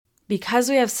because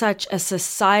we have such a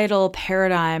societal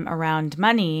paradigm around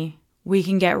money, we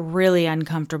can get really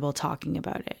uncomfortable talking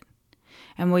about it.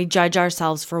 And we judge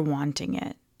ourselves for wanting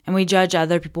it. And we judge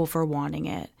other people for wanting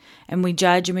it. And we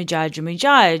judge and we judge and we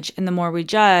judge. And the more we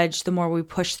judge, the more we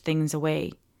push things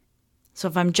away. So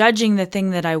if I'm judging the thing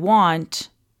that I want,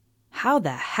 how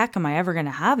the heck am I ever going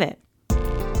to have it?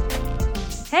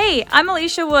 Hey, I'm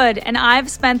Alicia Wood, and I've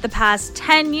spent the past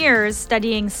 10 years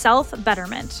studying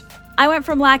self-betterment. I went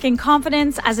from lacking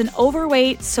confidence as an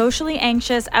overweight, socially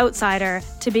anxious outsider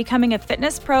to becoming a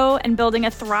fitness pro and building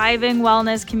a thriving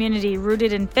wellness community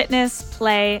rooted in fitness,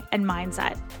 play, and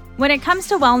mindset. When it comes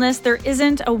to wellness, there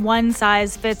isn't a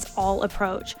one-size-fits-all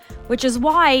approach, which is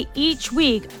why each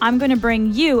week I'm going to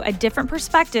bring you a different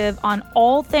perspective on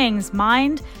all things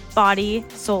mind, body,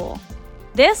 soul.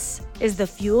 This is the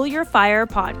Fuel Your Fire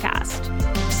podcast.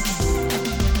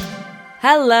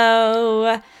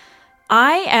 Hello.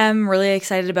 I am really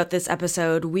excited about this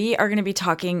episode. We are going to be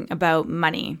talking about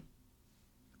money.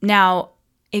 Now,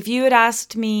 if you had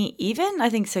asked me even, I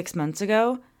think 6 months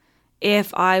ago,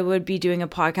 if I would be doing a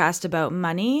podcast about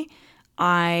money,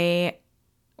 I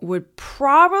would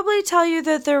probably tell you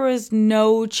that there was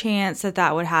no chance that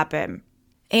that would happen.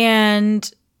 And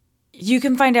you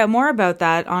can find out more about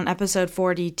that on episode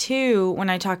 42 when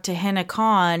I talked to Hina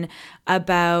Khan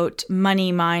about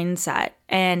money mindset.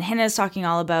 And Hina's talking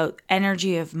all about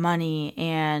energy of money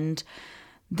and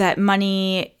that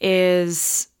money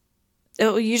is,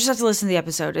 you just have to listen to the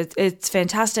episode. It's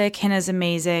fantastic. Hina's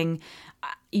amazing.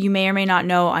 You may or may not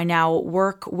know, I now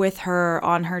work with her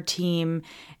on her team.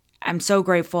 I'm so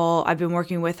grateful. I've been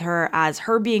working with her as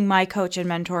her being my coach and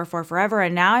mentor for forever.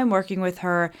 And now I'm working with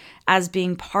her as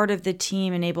being part of the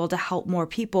team and able to help more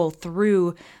people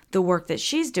through the work that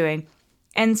she's doing.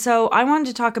 And so I wanted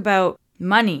to talk about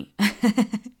money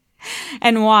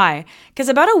and why. Because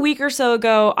about a week or so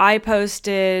ago, I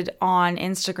posted on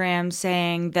Instagram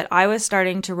saying that I was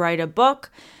starting to write a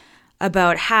book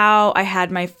about how I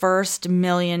had my first $1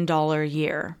 million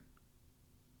year.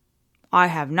 I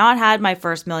have not had my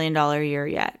first $1 million year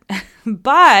yet,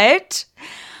 but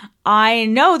I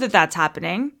know that that's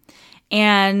happening.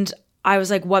 And I was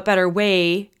like, what better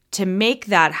way to make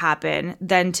that happen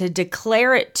than to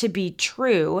declare it to be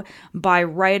true by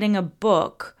writing a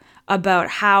book about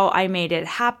how I made it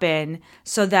happen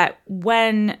so that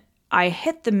when I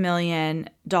hit the $1 million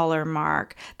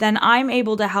mark, then I'm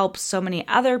able to help so many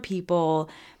other people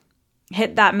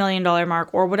hit that $1 million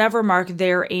mark or whatever mark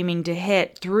they're aiming to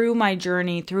hit through my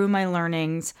journey, through my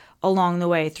learnings along the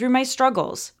way, through my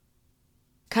struggles.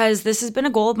 Because this has been a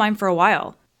goal of mine for a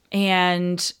while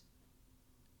and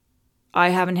I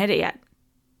haven't hit it yet.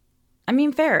 I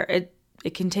mean, fair,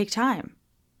 it can take time.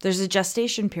 There's a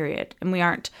gestation period and we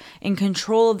aren't in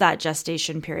control of that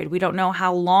gestation period. We don't know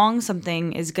how long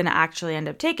something is going to actually end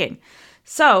up taking.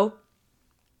 So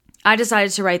I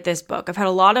decided to write this book. I've had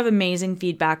a lot of amazing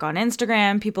feedback on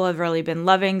Instagram. People have really been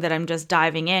loving that I'm just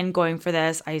diving in, going for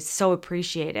this. I so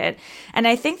appreciate it. And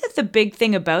I think that the big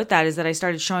thing about that is that I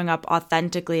started showing up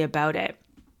authentically about it.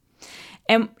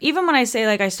 And even when I say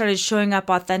like I started showing up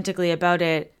authentically about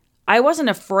it, I wasn't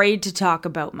afraid to talk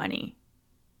about money.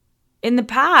 In the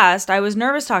past, I was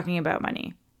nervous talking about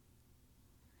money.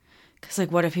 Because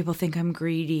like, what if people think I'm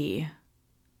greedy?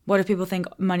 What if people think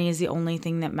money is the only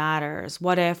thing that matters?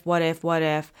 What if?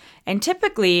 And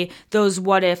typically, those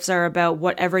what ifs are about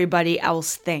what everybody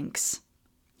else thinks.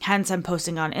 Hence, I'm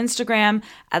posting on Instagram.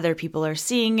 Other people are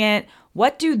seeing it.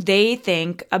 What do they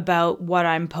think about what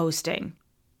I'm posting?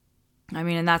 I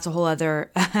mean, and that's a whole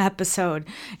other episode,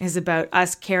 is about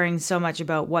us caring so much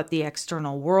about what the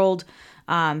external world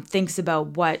thinks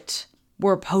about what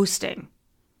we're posting.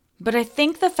 But I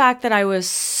think the fact that I was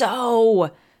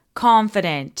so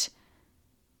confident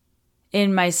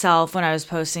in myself when I was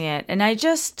posting it, and I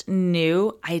just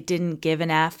knew I didn't give an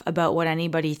F about what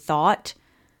anybody thought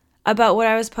about what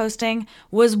I was posting,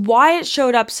 was why it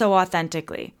showed up so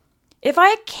authentically. If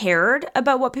I cared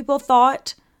about what people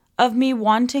thought of me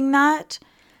wanting that,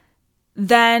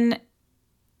 then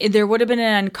there would have been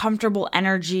an uncomfortable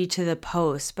energy to the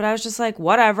post. But I was just like,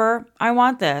 whatever, I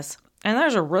want this. And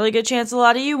there's a really good chance a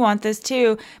lot of you want this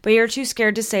too, but you're too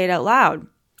scared to say it out loud.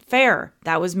 Fair.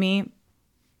 That was me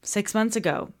 6 months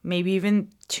ago, maybe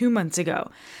even 2 months ago.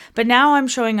 But now I'm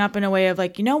showing up in a way of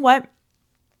like, you know what?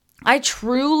 I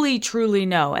truly, truly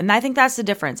know. And I think that's the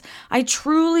difference. I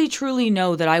truly, truly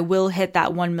know that I will hit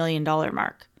that $1 million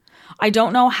mark. I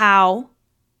don't know how.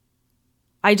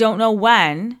 I don't know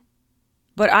when.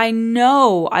 But I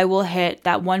know I will hit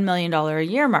that $1 million a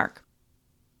year mark.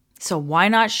 So why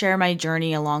not share my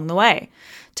journey along the way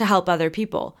to help other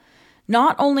people?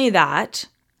 Not only that,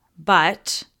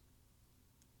 but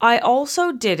I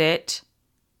also did it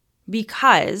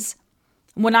because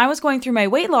when I was going through my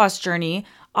weight loss journey,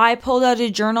 I pulled out a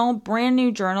journal, brand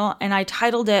new journal, and I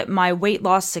titled it My Weight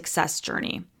Loss Success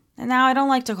Journey. And now I don't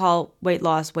like to call weight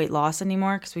loss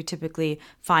anymore because we typically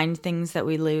find things that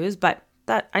we lose, but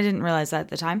that I didn't realize that at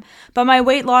the time. But my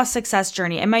weight loss success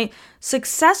journey, and my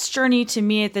success journey to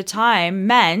me at the time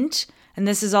meant, and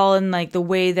this is all in like the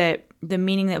way that the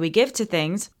meaning that we give to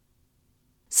things,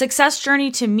 success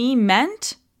journey to me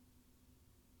meant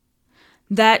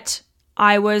that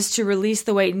I was to release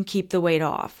the weight and keep the weight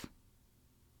off.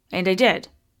 And I did.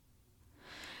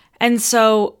 And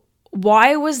so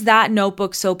why was that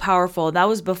notebook so powerful? That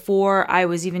was before I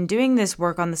was even doing this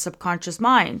work on the subconscious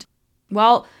mind.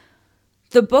 Well,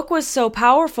 the book was so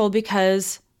powerful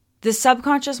because the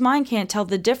subconscious mind can't tell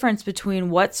the difference between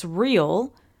what's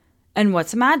real and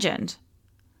what's imagined.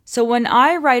 So when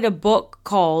I write a book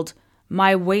called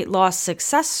My Weight Loss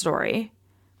Success Story,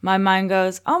 my mind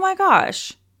goes, oh my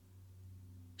gosh,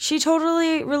 she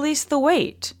totally released the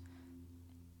weight.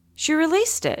 She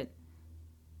released it.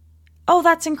 Oh,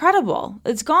 that's incredible.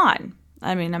 It's gone.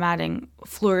 I mean, I'm adding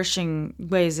flourishing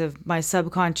ways of my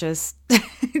subconscious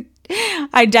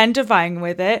identifying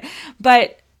with it.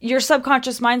 But your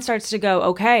subconscious mind starts to go,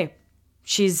 okay,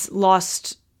 she's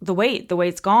lost the weight. The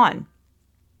weight's gone.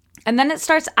 And then it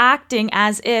starts acting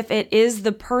as if it is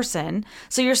the person.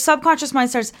 So your subconscious mind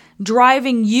starts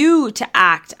driving you to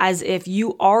act as if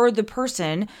you are the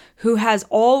person who has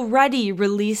already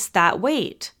released that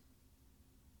weight.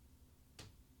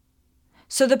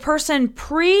 So the person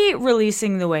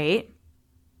pre-releasing the weight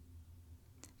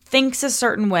thinks a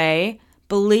certain way,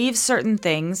 believes certain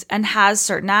things, and has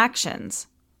certain actions.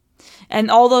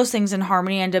 And all those things in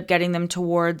harmony end up getting them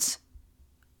towards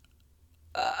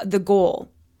the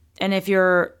goal. And if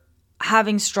you're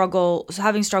having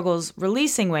struggles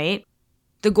releasing weight,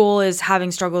 the goal is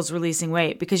having struggles releasing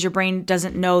weight because your brain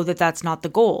doesn't know that that's not the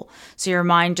goal. So your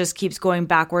mind just keeps going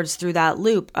backwards through that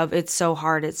loop of it's so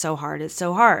hard, it's so hard, it's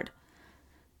so hard.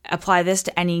 Apply this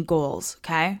to any goals,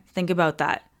 okay? Think about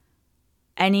that.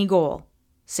 Any goal,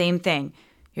 same thing.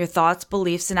 Your thoughts,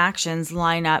 beliefs, and actions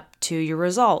line up to your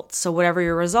results. So whatever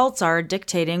your results are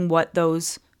dictating what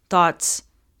those thoughts,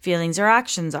 feelings, or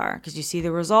actions are, because you see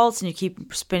the results and you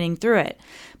keep spinning through it.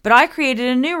 But I created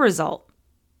a new result.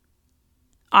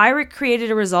 I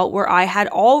created a result where I had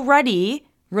already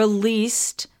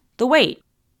released the weight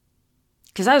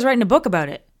because I was writing a book about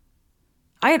it.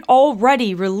 I had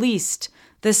already released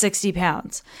the 60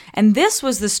 pounds. And this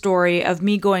was the story of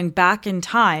me going back in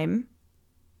time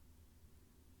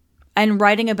and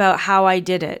writing about how I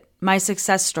did it, my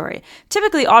success story.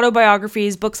 Typically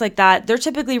autobiographies, books like that, they're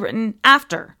typically written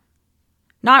after,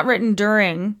 not written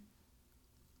during.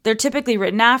 They're typically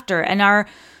written after. And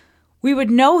we would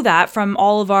know that from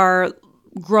all of our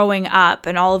growing up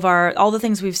and all the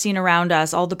things we've seen around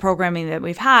us, all the programming that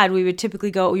we've had. We would typically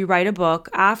we write a book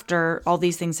after all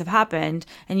these things have happened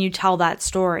and you tell that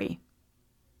story.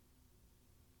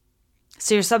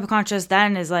 So your subconscious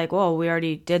then is like, well, we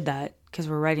already did that because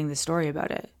we're writing the story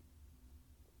about it.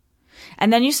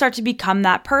 And then you start to become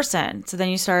that person. So then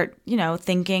you start,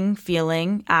 thinking,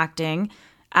 feeling, acting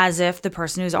as if the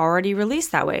person who's already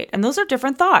released that weight. And those are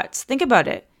different thoughts. Think about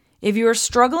it. If you were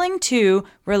struggling to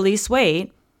release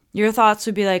weight, your thoughts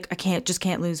would be like, I just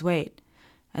can't lose weight.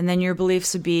 And then your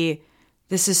beliefs would be,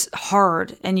 this is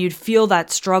hard. And you'd feel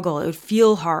that struggle. It would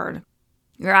feel hard.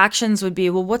 Your actions would be,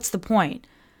 well, what's the point?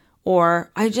 Or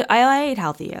I ate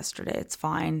healthy yesterday. It's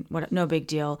fine. No big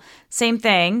deal. Same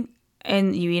thing.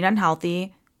 And you eat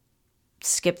unhealthy,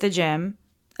 skip the gym,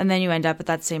 and then you end up at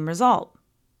that same result.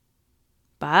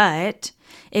 But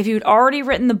if you'd already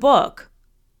written the book,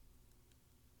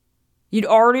 you'd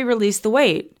already released the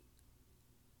weight,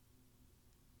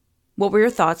 what would your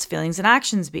thoughts, feelings, and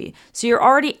actions be? So you're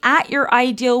already at your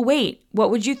ideal weight. What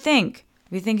would you think?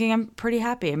 You'd be thinking, I'm pretty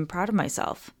happy. I'm proud of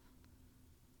myself.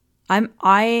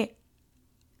 I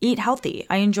eat healthy.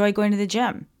 I enjoy going to the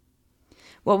gym.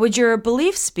 What would your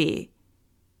beliefs be?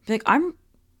 Like, I'm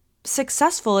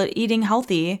successful at eating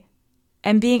healthy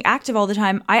and being active all the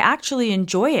time. I actually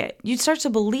enjoy it. You'd start to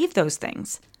believe those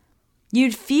things.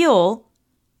 You'd feel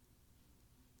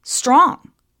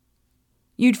strong.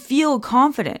 You'd feel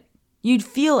confident. You'd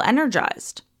feel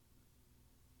energized.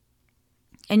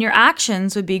 And your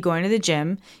actions would be going to the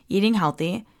gym, eating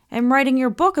healthy, and writing your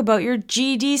book about your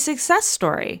GD success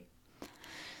story.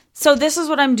 So this is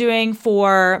what I'm doing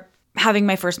for having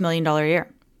my first $1 million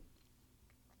year.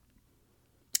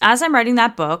 As I'm writing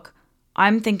that book,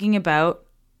 I'm thinking about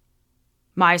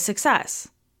my success.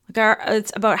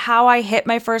 It's about how I hit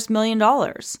my first $1 million.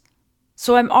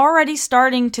 So I'm already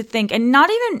starting to think, and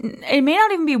it may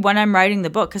not even be when I'm writing the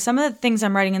book, because some of the things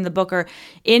I'm writing in the book are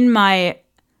in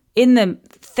the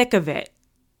thick of it,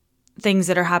 things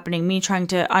that are happening, me trying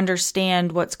to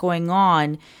understand what's going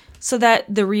on so that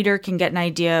the reader can get an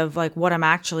idea of like what I'm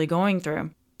actually going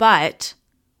through. But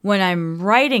when I'm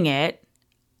writing it,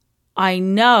 I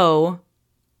know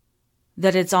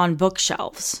that it's on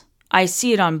bookshelves. I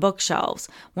see it on bookshelves.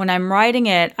 When I'm writing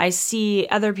it, I see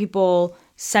other people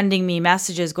sending me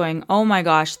messages going, oh my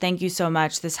gosh, thank you so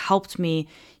much. This helped me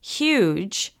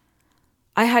huge.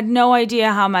 I had no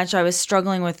idea how much I was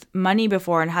struggling with money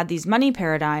before and had these money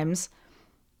paradigms.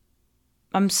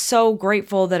 I'm so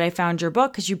grateful that I found your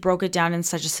book because you broke it down in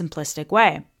such a simplistic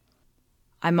way.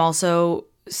 I'm also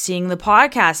seeing the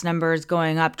podcast numbers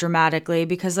going up dramatically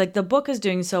because like the book is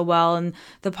doing so well and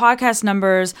the podcast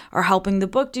numbers are helping the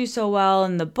book do so well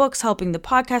and the book's helping the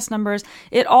podcast numbers.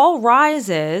 It all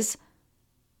rises.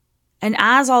 And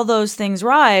as all those things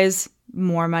rise,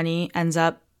 more money ends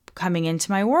up coming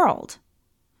into my world.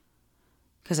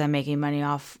 Because I'm making money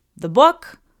off the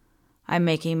book. I'm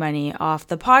making money off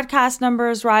the podcast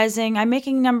numbers rising. I'm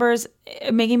making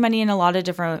money in a lot of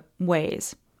different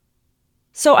ways.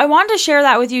 So I wanted to share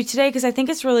that with you today because I think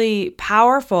it's really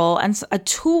powerful and a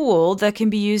tool that can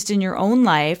be used in your own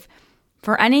life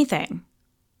for anything.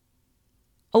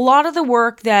 A lot of the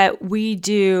work that we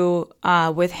do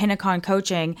with Hinnicon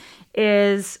Coaching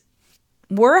is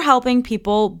we're helping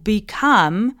people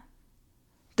become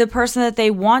the person that they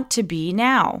want to be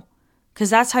now. Because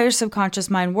that's how your subconscious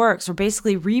mind works. We're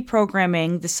basically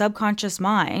reprogramming the subconscious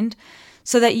mind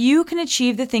so that you can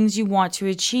achieve the things you want to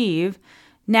achieve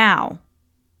now.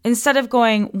 Instead of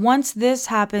going, once this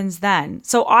happens, then.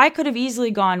 So I could have easily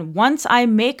gone, once I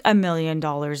make $1 million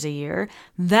a year,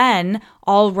 then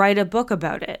I'll write a book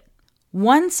about it.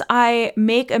 Once I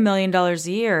make $1 million a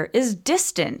year is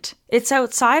distant. It's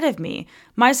outside of me.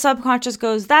 My subconscious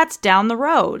goes, that's down the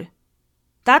road.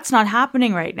 That's not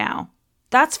happening right now.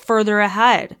 That's further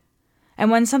ahead. And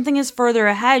when something is further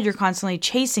ahead, you're constantly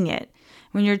chasing it.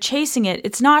 When you're chasing it,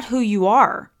 it's not who you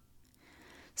are.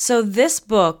 So this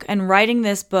book and writing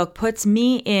this book puts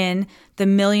me in the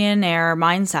millionaire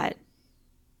mindset.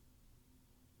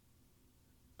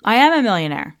 I am a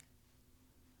millionaire.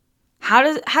 How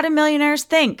do millionaires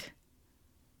think?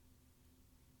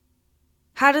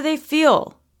 How do they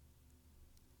feel?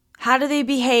 How do they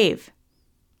behave?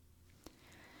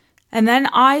 And then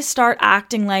I start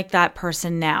acting like that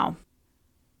person now.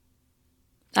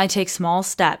 I take small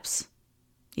steps,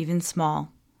 even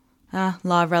small.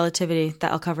 Law of relativity,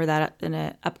 I'll cover that in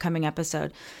an upcoming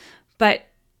episode. But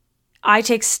I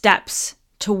take steps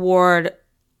toward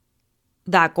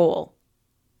that goal,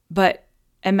 but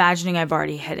imagining I've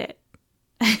already hit it.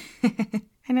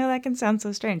 I know that can sound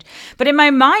so strange, but in my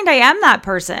mind, I am that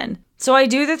person. So I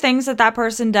do the things that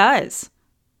person does.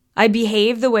 I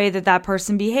behave the way that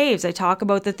person behaves. I talk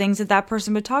about the things that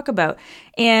person would talk about.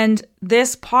 And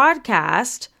this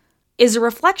podcast is a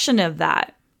reflection of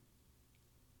that.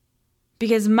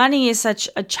 Because money is such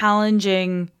a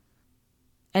challenging,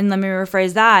 and let me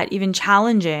rephrase that, even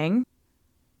challenging.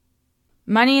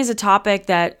 Money is a topic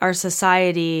that our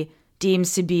society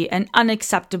deems to be an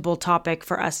unacceptable topic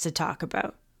for us to talk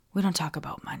about. We don't talk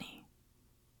about money.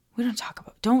 Don't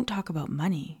talk about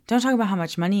money. Don't talk about how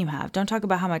much money you have. Don't talk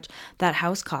about how much that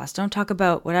house costs. Don't talk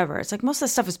about whatever. It's like most of the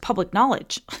stuff is public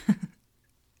knowledge.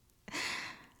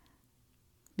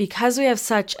 Because we have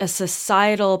such a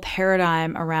societal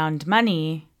paradigm around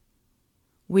money,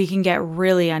 we can get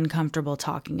really uncomfortable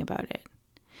talking about it.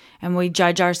 And we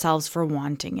judge ourselves for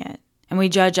wanting it. And we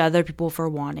judge other people for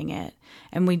wanting it.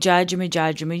 And we judge and we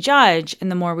judge and we judge.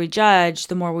 And the more we judge,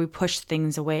 the more we push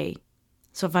things away.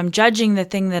 So if I'm judging the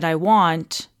thing that I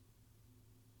want,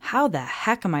 how the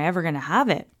heck am I ever going to have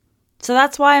it? So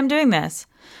that's why I'm doing this.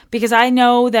 Because I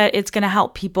know that it's going to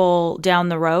help people down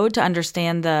the road to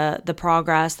understand the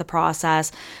progress, the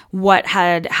process, what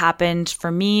had happened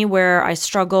for me, where I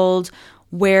struggled,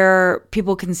 where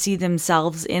people can see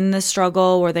themselves in the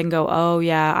struggle, where they can go, oh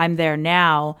yeah, I'm there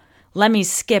now. Let me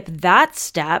skip that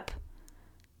step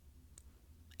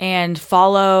and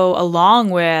follow along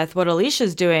with what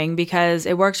Alicia's doing because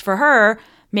it works for her.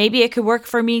 Maybe it could work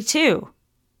for me too.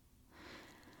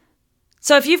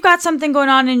 So if you've got something going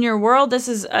on in your world, this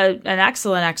is an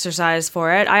excellent exercise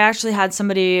for it. I actually had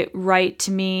somebody write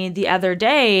to me the other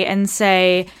day and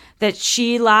say that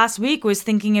she last week was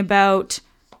thinking about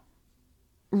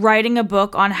writing a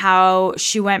book on how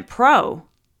she went pro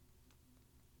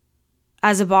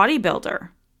as a bodybuilder.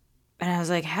 And I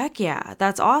was like, heck yeah,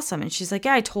 that's awesome. And she's like,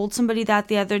 yeah, I told somebody that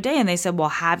the other day. And they said, well,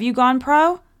 have you gone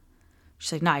pro?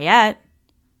 She's like, not yet.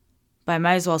 but I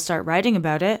might as well start writing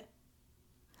about it.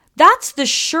 That's the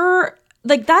sure,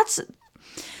 like that's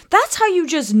how you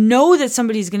just know that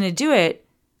somebody's going to do it.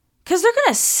 Because they're going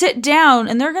to sit down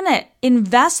and they're going to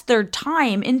invest their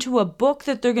time into a book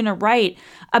that they're going to write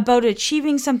about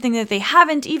achieving something that they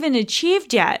haven't even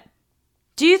achieved yet.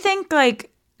 Do you think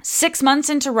like 6 months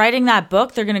into writing that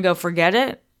book, they're going to go, forget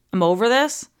it? I'm over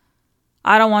this.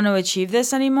 I don't want to achieve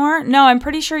this anymore. No, I'm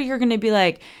pretty sure you're going to be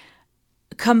like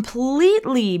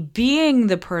completely being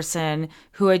the person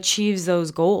who achieves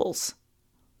those goals.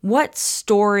 What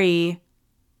story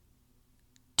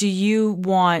do you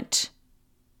want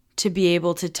to be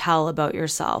able to tell about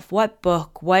yourself? What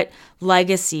book, what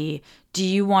legacy do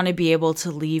you want to be able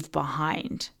to leave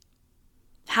behind?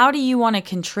 How do you want to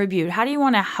contribute? How do you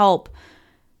want to help?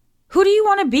 Who do you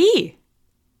want to be?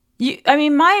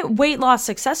 My weight loss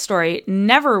success story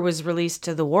never was released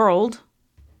to the world.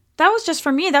 That was just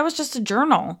for me. That was just a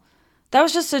journal. That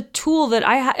was just a tool that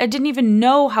I didn't even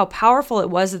know how powerful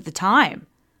it was at the time.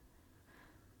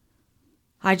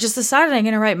 I just decided I'm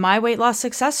going to write my weight loss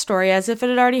success story as if it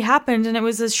had already happened and it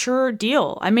was a sure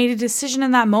deal. I made a decision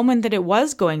in that moment that it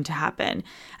was going to happen.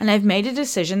 And I've made a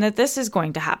decision that this is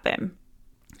going to happen.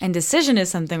 And decision is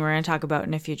something we're going to talk about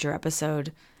in a future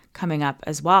episode coming up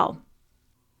as well.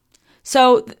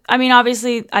 So,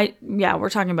 obviously, we're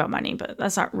talking about money, but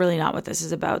that's not what this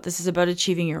is about. This is about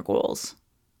achieving your goals,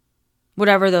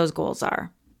 whatever those goals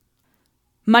are.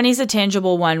 Money's a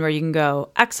tangible one where you can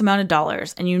go X amount of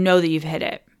dollars and you know that you've hit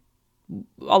it.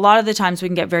 A lot of the times we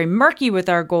can get very murky with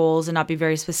our goals and not be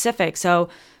very specific. So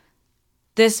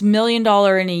this $1 million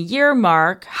in a year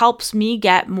mark helps me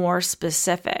get more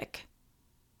specific.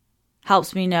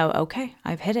 Helps me know, okay,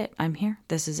 I've hit it. I'm here.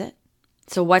 This is it.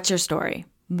 So what's your story?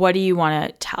 What do you want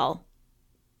to tell?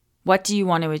 What do you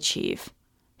want to achieve?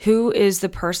 Who is the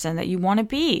person that you want to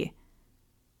be?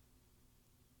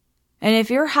 And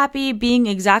if you're happy being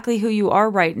exactly who you are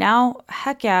right now,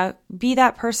 heck yeah, be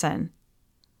that person.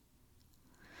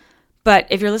 But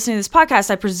if you're listening to this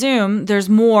podcast, I presume there's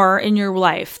more in your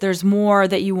life. There's more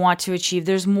that you want to achieve.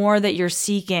 There's more that you're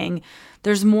seeking.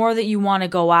 There's more that you want to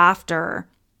go after.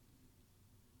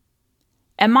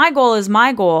 And my goal is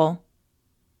my goal.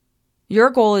 Your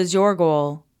goal is your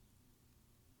goal.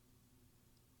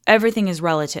 Everything is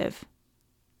relative.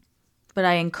 But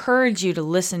I encourage you to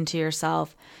listen to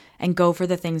yourself and go for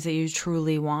the things that you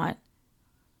truly want.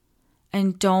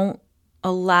 And don't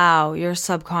allow your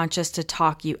subconscious to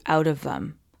talk you out of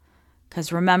them.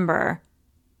 Because remember,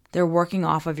 they're working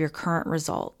off of your current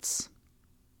results.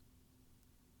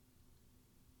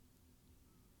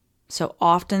 So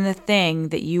often the thing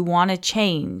that you want to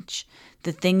change,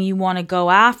 the thing you want to go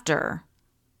after,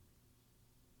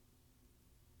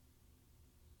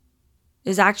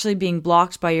 is actually being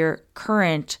blocked by your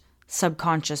current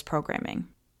subconscious programming.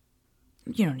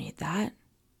 You don't need that.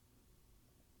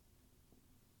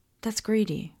 That's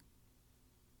greedy.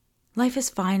 Life is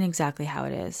fine exactly how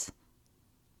it is.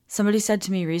 Somebody said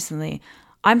to me recently,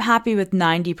 I'm happy with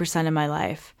 90% of my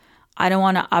life. I don't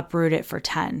want to uproot it for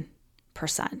 10%.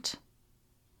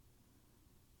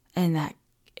 And that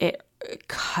it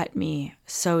cut me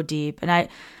so deep. And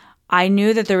I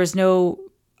knew that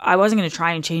I wasn't going to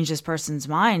try and change this person's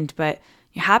mind, but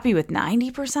you're happy with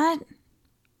 90%?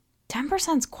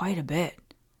 10% is quite a bit.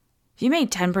 If you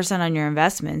made 10% on your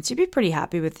investments, you'd be pretty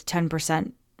happy with the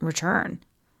 10% return.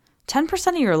 10%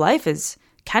 of your life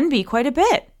can be quite a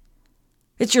bit.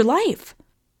 It's your life.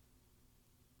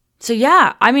 So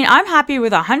yeah, I'm happy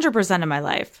with 100% of my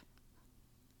life.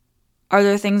 Are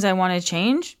there things I want to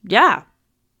change? Yeah.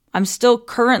 I'm still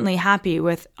currently happy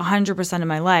with 100% of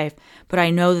my life, but I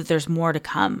know that there's more to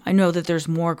come. I know that there's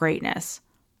more greatness.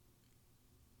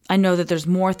 I know that there's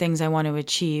more things I want to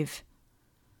achieve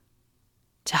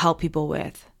to help people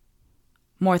with.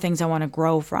 More things I want to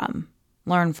grow from,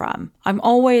 learn from. I'm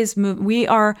always moving. We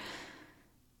are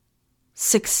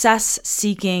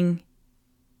success-seeking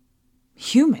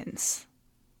humans.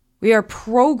 We are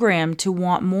programmed to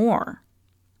want more.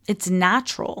 It's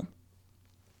natural.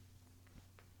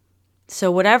 So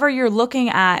whatever you're looking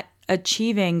at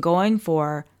achieving, going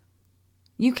for,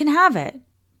 you can have it.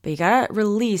 But you gotta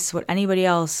release what anybody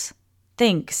else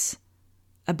thinks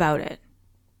about it.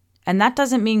 And that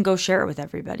doesn't mean go share it with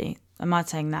everybody. I'm not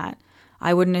saying that.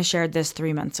 I wouldn't have shared this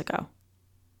 3 months ago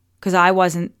because I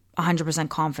wasn't 100%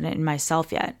 confident in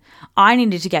myself yet. I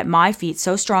needed to get my feet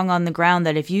so strong on the ground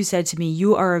that if you said to me,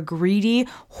 you are a greedy,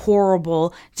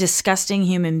 horrible, disgusting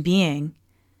human being,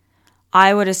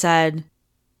 I would have said,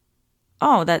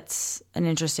 oh, that's an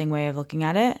interesting way of looking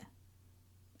at it,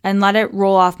 and let it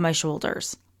roll off my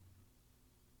shoulders.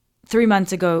 3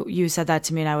 months ago, you said that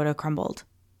to me and I would have crumbled.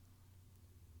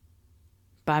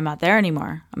 but I'm not there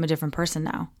anymore. I'm a different person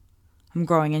now. I'm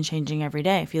growing and changing every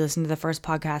day. If you listen to the first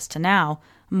podcast to now,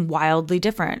 I'm wildly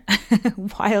different.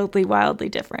 wildly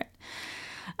different.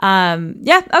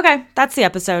 Okay. That's the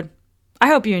episode. I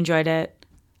hope you enjoyed it.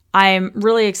 I'm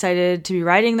really excited to be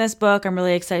writing this book. I'm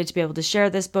really excited to be able to share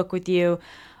this book with you.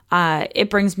 It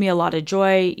brings me a lot of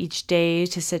joy each day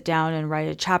to sit down and write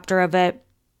a chapter of it.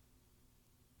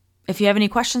 If you have any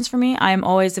questions for me, I am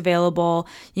always available.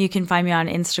 You can find me on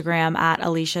Instagram at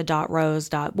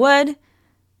alicia.rose.wood.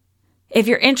 If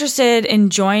you're interested in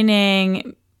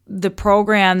joining the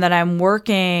program that I'm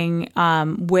working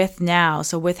with now,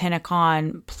 so with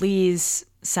Hinacon, please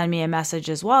send me a message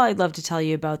as well. I'd love to tell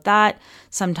you about that.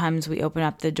 Sometimes we open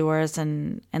up the doors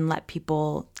and let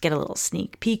people get a little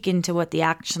sneak peek into what the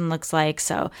action looks like.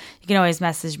 So you can always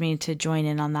message me to join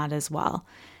in on that as well.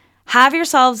 Have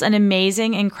yourselves an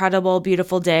amazing, incredible,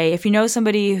 beautiful day. If you know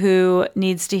somebody who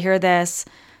needs to hear this,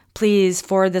 please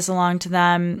forward this along to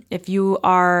them. If you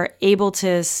are able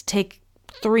to take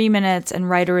 3 minutes and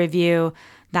write a review,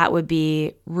 that would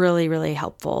be really, really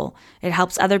helpful. It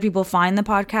helps other people find the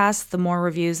podcast, the more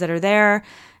reviews that are there.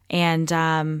 And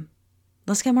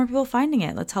let's get more people finding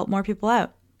it. Let's help more people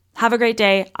out. Have a great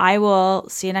day. I will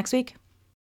see you next week.